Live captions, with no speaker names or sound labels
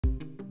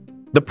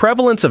The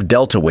prevalence of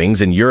delta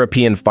wings in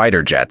European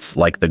fighter jets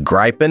like the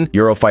Gripen,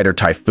 Eurofighter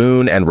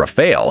Typhoon, and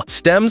Rafale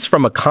stems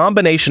from a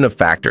combination of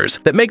factors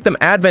that make them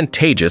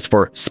advantageous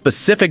for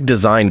specific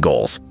design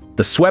goals.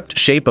 The swept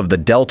shape of the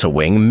delta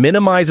wing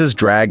minimizes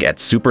drag at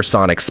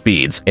supersonic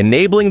speeds,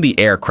 enabling the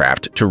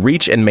aircraft to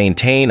reach and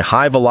maintain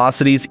high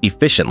velocities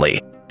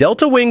efficiently.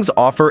 Delta wings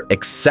offer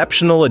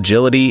exceptional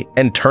agility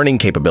and turning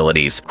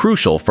capabilities,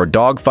 crucial for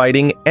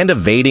dogfighting and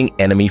evading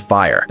enemy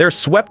fire. Their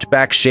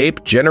swept-back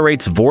shape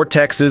generates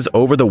vortexes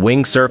over the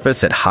wing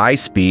surface at high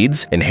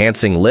speeds,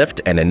 enhancing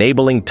lift and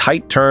enabling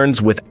tight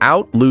turns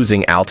without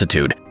losing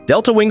altitude.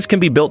 Delta wings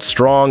can be built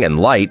strong and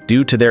light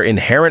due to their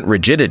inherent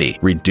rigidity,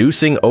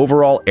 reducing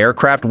overall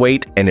aircraft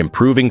weight and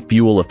improving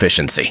fuel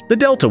efficiency. The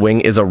delta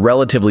wing is a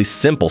relatively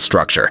simple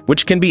structure,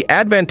 which can be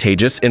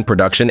advantageous in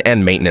production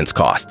and maintenance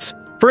costs.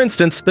 For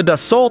instance, the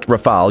Dassault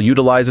Rafale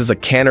utilizes a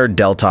canard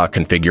delta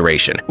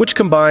configuration, which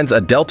combines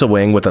a delta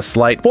wing with a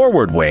slight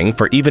forward wing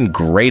for even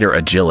greater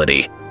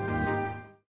agility.